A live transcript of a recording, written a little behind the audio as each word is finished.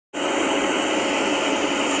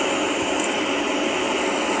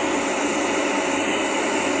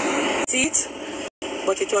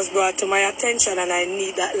it was brought to my attention and I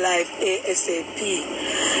need that live ASAP.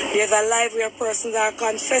 There's a live where persons are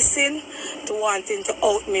confessing to wanting to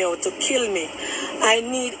out me or to kill me. I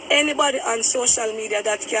need anybody on social media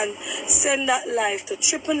that can send that live to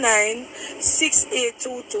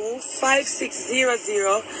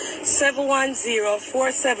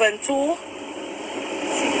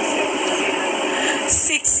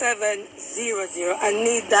I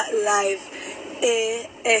need that live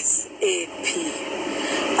ASAP.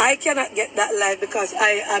 I cannot get that live because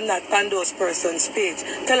I am not on those persons' page.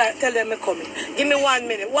 Tell them I'm coming. Give me 1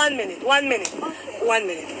 minute. 1 minute. 1 minute. Okay. 1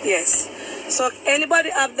 minute. Yes. So anybody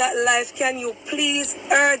have that live, can you please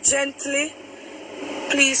urgently,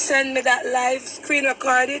 please send me that live, screen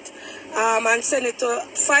record it, and send it to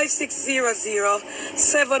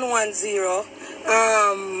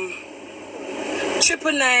 5600710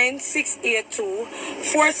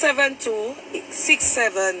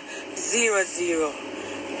 999-682-472-6700.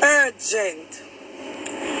 Urgent.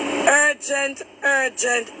 Urgent,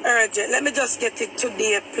 urgent, urgent. Let me just get it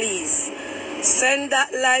today, please. Send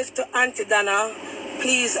that live to Auntie Donna,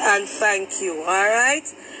 please, and thank you. All right?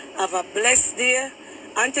 Have a blessed day.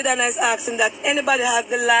 Auntie Donna is asking that anybody have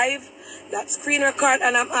the live, that screen record,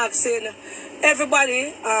 and I'm asking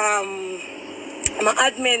everybody, my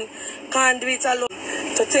admin can't do it alone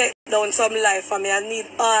to take down some live for me. I need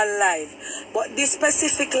all live. But this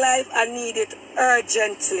specific live, I need it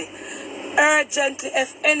urgently. Urgently.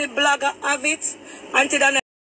 If any blogger have it, Auntie Donna